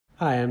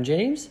Hi, I'm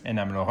James. And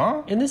I'm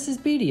Laurent. And this is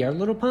Beedi, our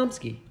little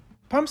Pomsky.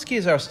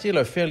 Pomskies are still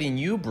a fairly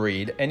new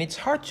breed, and it's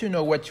hard to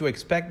know what to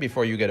expect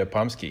before you get a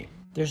Pomsky.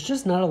 There's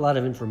just not a lot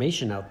of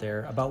information out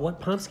there about what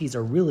Pomskies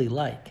are really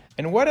like.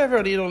 And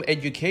whatever little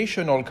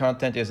educational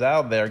content is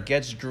out there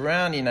gets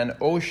drowned in an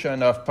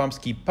ocean of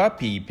Pomsky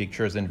puppy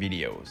pictures and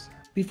videos.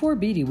 Before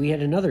Beedi, we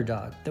had another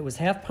dog that was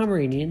half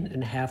Pomeranian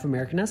and half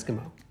American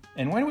Eskimo.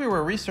 And when we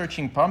were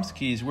researching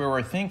Pomskies, we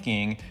were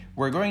thinking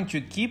we're going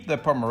to keep the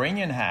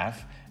Pomeranian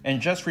half and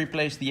just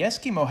replace the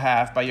Eskimo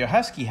half by a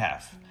Husky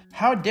half.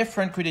 How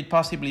different could it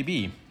possibly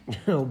be?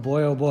 Oh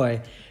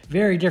boy,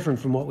 very different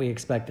from what we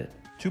expected.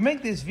 To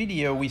make this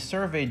video, we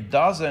surveyed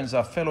dozens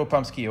of fellow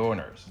Pomsky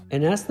owners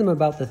and asked them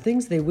about the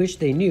things they wish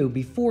they knew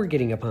before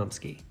getting a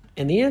Pomsky.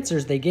 And the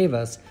answers they gave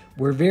us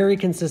were very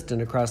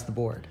consistent across the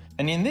board.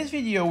 And in this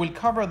video, we'll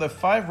cover the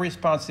 5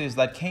 responses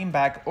that came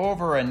back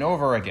over and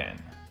over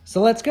again. So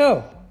let's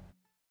go!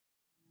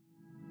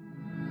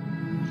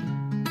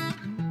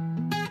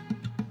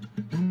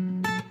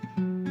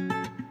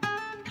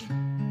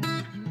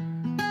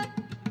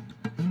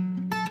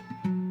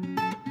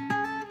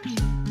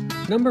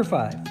 Number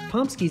 5.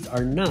 Pomskies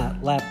are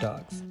not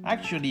lapdogs.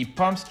 Actually,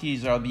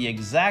 Pomskies are the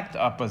exact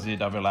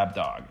opposite of a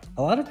lapdog.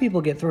 A lot of people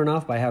get thrown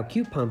off by how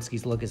cute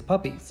Pomskies look as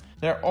puppies.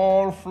 They're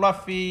all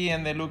fluffy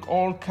and they look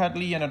all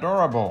cuddly and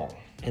adorable.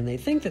 And they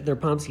think that their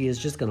Pomsky is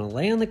just going to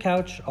lay on the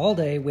couch all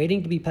day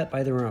waiting to be pet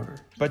by their owner.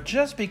 But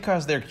just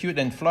because they're cute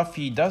and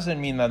fluffy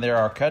doesn't mean that they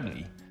are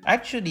cuddly.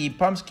 Actually,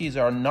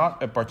 Pomskies are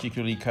not a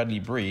particularly cuddly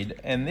breed,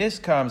 and this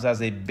comes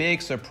as a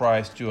big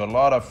surprise to a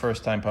lot of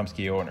first-time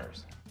Pomsky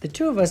owners. The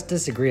two of us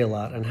disagree a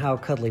lot on how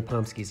cuddly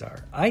Pomskies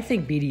are. I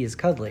think Beedi is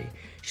cuddly.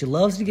 She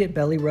loves to get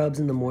belly rubs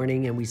in the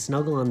morning and we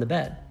snuggle on the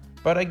bed.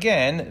 But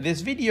again,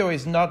 this video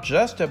is not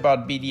just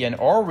about Beedi and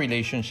our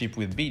relationship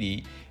with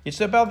Beedi,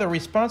 it's about the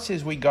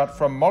responses we got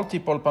from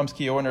multiple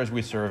Pomsky owners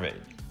we surveyed.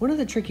 One of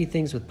the tricky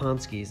things with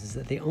Pomskies is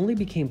that they only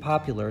became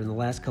popular in the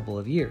last couple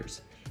of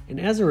years. And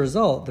as a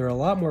result, there are a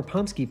lot more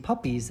Pomsky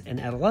puppies and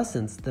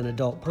adolescents than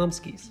adult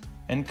Pomskies.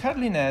 And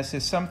cuddliness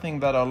is something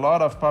that a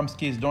lot of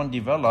Pomskies don't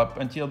develop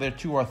until they're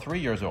 2 or 3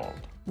 years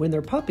old. When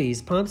they're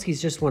puppies,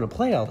 Pomskies just want to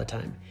play all the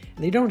time,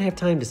 and they don't have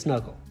time to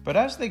snuggle. But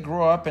as they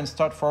grow up and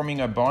start forming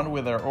a bond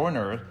with their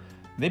owner,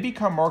 they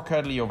become more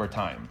cuddly over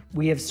time.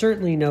 We have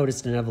certainly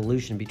noticed an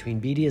evolution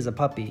between Beedi as a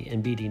puppy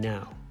and Beedi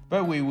now.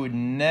 But we would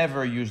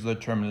never use the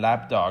term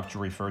lapdog to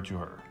refer to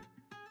her.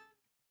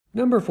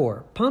 Number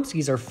 4.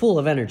 Pomskies are full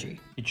of energy.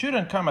 It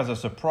shouldn't come as a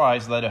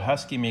surprise that a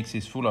Husky mix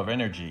is full of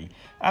energy.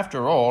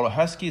 After all,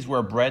 Huskies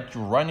were bred to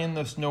run in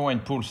the snow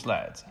and pull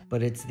sleds.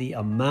 But it's the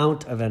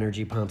amount of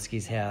energy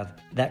Pomskies have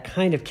that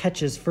kind of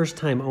catches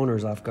first-time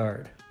owners off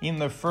guard. In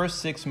the first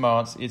 6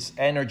 months, it's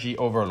energy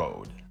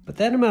overload. But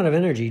that amount of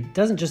energy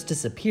doesn't just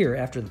disappear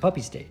after the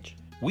puppy stage.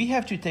 We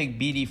have to take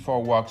Beedi for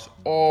walks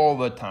all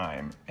the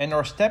time, and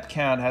our step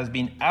count has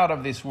been out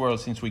of this world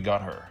since we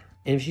got her.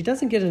 And if she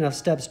doesn't get enough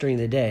steps during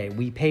the day,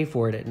 we pay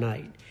for it at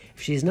night.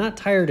 If she's not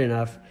tired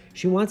enough,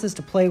 she wants us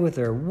to play with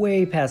her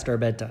way past our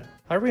bedtime.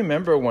 I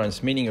remember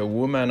once meeting a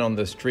woman on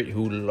the street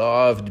who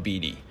loved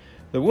Beedi.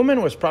 The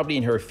woman was probably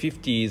in her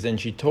 50s and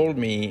she told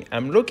me,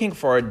 "I'm looking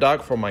for a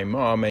dog for my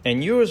mom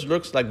and yours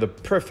looks like the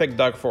perfect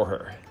dog for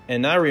her."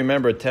 And I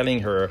remember telling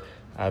her,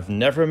 "I've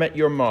never met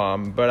your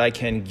mom, but I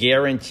can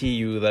guarantee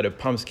you that a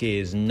Pomsky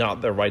is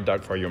not the right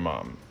dog for your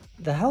mom."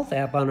 The health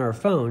app on our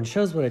phone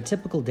shows what a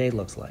typical day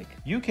looks like.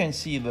 You can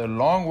see the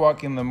long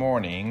walk in the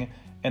morning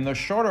and the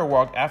shorter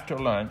walk after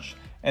lunch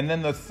and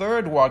then the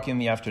third walk in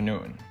the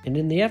afternoon. And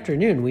in the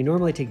afternoon, we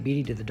normally take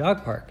Beedi to the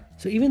dog park.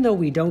 So even though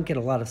we don't get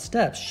a lot of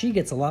steps, she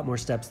gets a lot more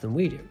steps than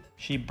we do.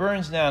 She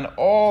burns down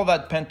all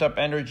that pent-up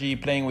energy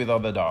playing with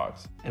other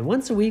dogs. And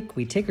once a week,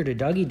 we take her to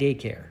doggy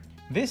daycare.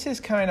 This is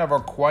kind of our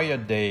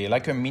quiet day,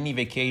 like a mini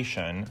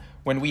vacation,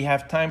 when we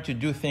have time to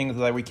do things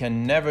that we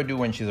can never do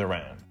when she's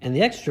around. And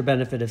the extra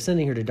benefit of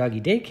sending her to doggy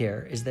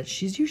daycare is that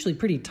she's usually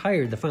pretty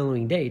tired the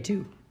following day,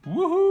 too.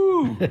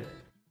 Woohoo!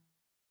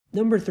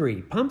 Number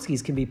 3.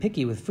 Pomskies can be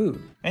picky with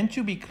food. And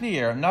to be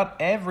clear, not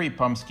every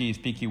Pomsky is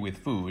picky with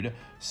food.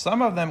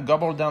 Some of them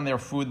gobble down their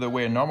food the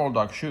way a normal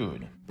dog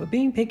should. But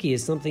being picky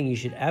is something you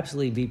should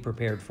absolutely be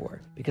prepared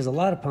for, because a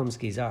lot of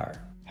Pomskies are.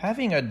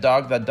 Having a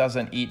dog that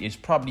doesn't eat is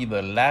probably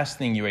the last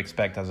thing you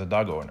expect as a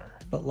dog owner.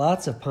 But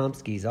lots of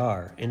Pomskies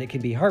are, and it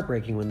can be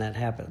heartbreaking when that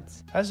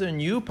happens. As a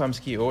new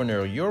Pomsky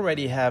owner, you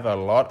already have a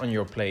lot on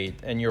your plate,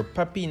 and your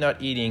puppy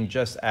not eating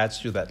just adds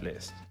to that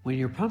list. When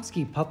your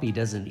Pomsky puppy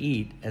doesn't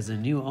eat, as a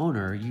new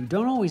owner, you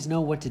don't always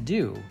know what to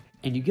do,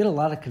 and you get a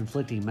lot of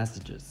conflicting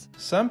messages.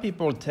 Some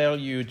people tell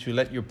you to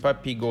let your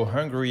puppy go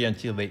hungry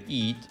until they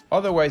eat,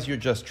 otherwise you're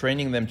just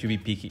training them to be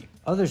picky.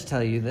 Others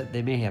tell you that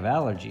they may have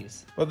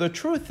allergies. But the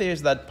truth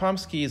is that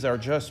Pomskies are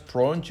just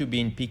prone to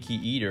being picky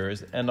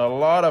eaters, and a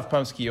lot of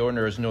Pomsky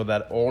owners know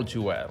that all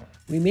too well.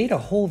 We made a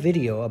whole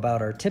video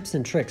about our tips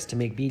and tricks to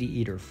make Beedi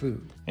eat her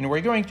food. And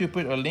we're going to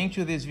put a link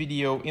to this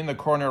video in the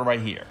corner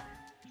right here.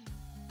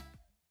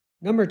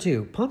 Number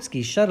 2,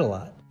 Pomskies shed a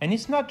lot. And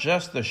it's not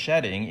just the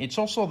shedding, it's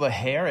also the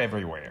hair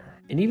everywhere.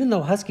 And even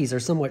though Huskies are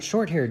somewhat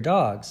short-haired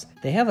dogs,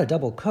 they have a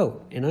double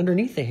coat, and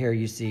underneath the hair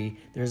you see,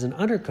 there's an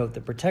undercoat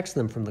that protects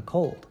them from the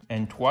cold.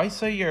 And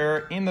twice a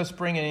year, in the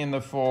spring and in the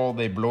fall,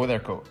 they blow their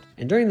coat.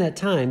 And during that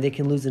time, they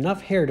can lose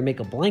enough hair to make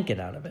a blanket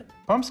out of it.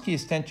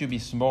 Pomskies tend to be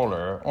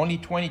smaller, only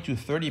 20 to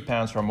 30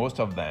 pounds for most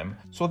of them,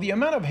 so the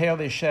amount of hair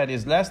they shed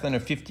is less than a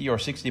 50 or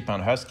 60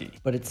 pound husky.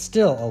 But it's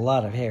still a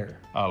lot of hair.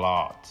 A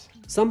lot.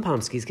 Some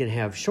Pomskies can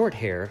have short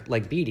hair,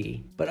 like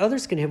Beedi, but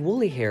others can have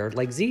woolly hair,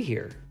 like Z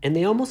here, and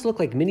they almost look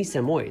like mini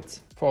Samoyeds.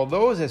 For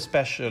those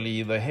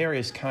especially, the hair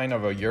is kind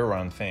of a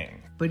year-round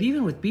thing. But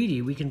even with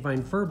Beedi, we can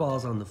find fur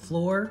balls on the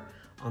floor,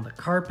 on the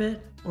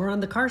carpet, or on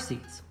the car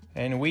seats.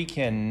 And we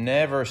can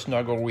never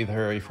snuggle with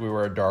her if we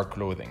wear dark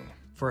clothing.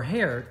 For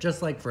hair,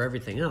 just like for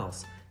everything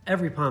else,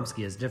 every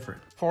Pomsky is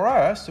different. For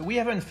us, we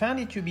haven't found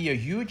it to be a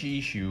huge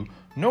issue,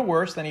 no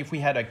worse than if we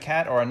had a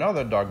cat or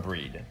another dog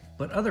breed.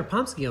 But other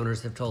Pomsky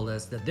owners have told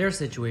us that their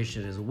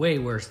situation is way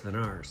worse than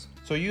ours.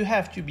 So you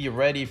have to be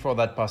ready for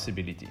that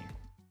possibility.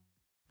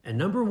 And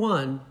number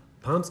 1,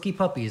 Pomsky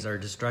puppies are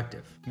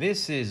destructive.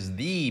 This is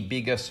the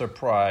biggest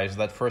surprise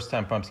that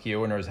first-time Pomsky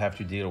owners have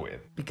to deal with.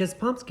 Because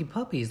Pomsky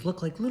puppies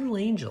look like little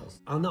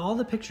angels on all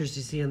the pictures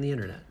you see on the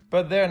internet.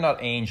 But they're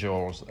not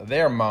angels,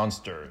 they're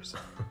monsters.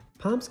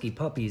 Pomsky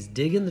puppies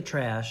dig in the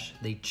trash,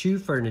 they chew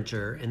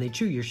furniture, and they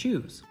chew your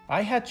shoes.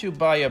 I had to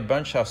buy a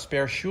bunch of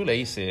spare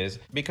shoelaces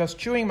because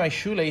chewing my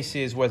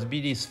shoelaces was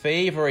Beedi's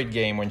favorite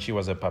game when she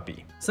was a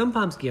puppy. Some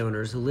Pomsky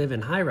owners who live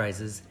in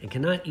high-rises and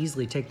cannot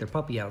easily take their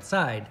puppy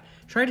outside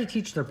try to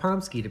teach their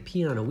Pomsky to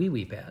pee on a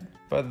wee-wee pad.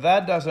 But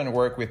that doesn't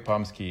work with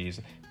Pomskies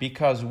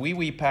because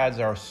wee-wee pads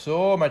are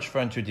so much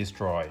fun to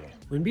destroy.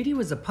 When Beedi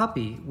was a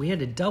puppy, we had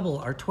to double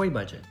our toy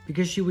budget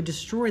because she would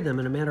destroy them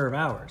in a matter of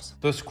hours.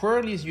 The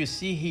squirrelies you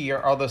see here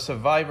are the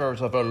survivors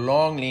of a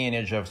long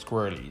lineage of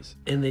squirrelies.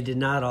 And they did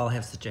not all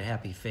have such a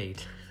happy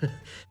fate.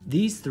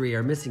 These 3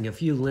 are missing a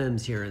few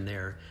limbs here and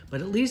there, but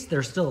at least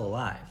they're still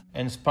alive.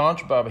 And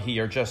SpongeBob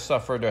here just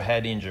suffered a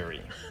head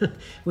injury.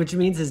 Which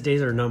means his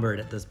days are numbered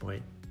at this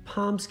point.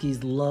 Pomskies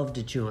love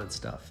to chew on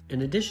stuff.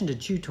 In addition to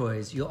chew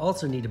toys, you'll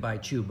also need to buy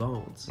chew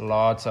bones.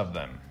 Lots of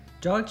them.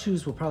 Dog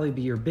chews will probably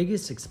be your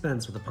biggest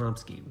expense with a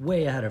Pomsky,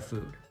 way ahead of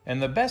food.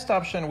 And the best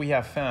option we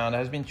have found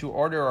has been to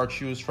order our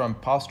chews from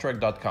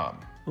pawstruck.com.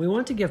 We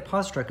want to give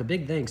Pawstruck a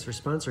big thanks for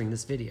sponsoring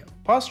this video.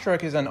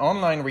 Pawstruck is an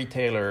online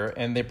retailer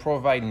and they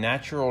provide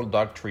natural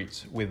dog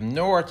treats with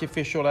no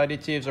artificial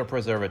additives or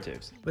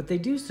preservatives. But they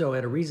do so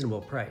at a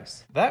reasonable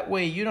price. That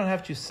way you don't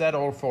have to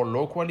settle for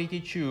low quality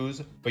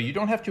chews, but you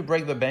don't have to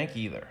break the bank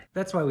either.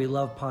 That's why we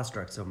love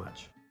Pawstruck so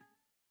much.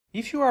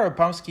 If you are a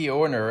Pomsky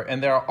owner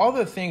and there are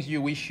other things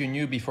you wish you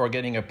knew before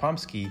getting a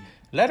Pomsky,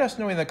 let us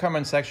know in the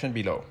comment section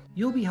below.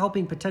 You'll be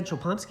helping potential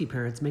Pomsky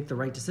parents make the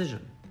right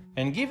decision.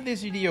 And give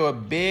this video a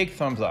big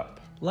thumbs up.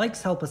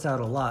 Likes help us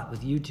out a lot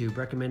with YouTube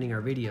recommending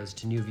our videos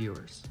to new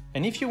viewers.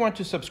 And if you want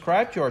to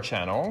subscribe to our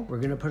channel, we're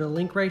going to put a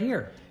link right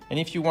here. And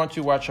if you want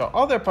to watch our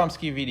other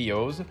Pomsky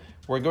videos,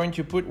 we're going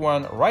to put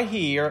one right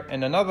here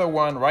and another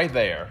one right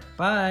there.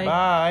 Bye.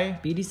 Bye.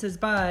 Beedi says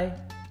bye.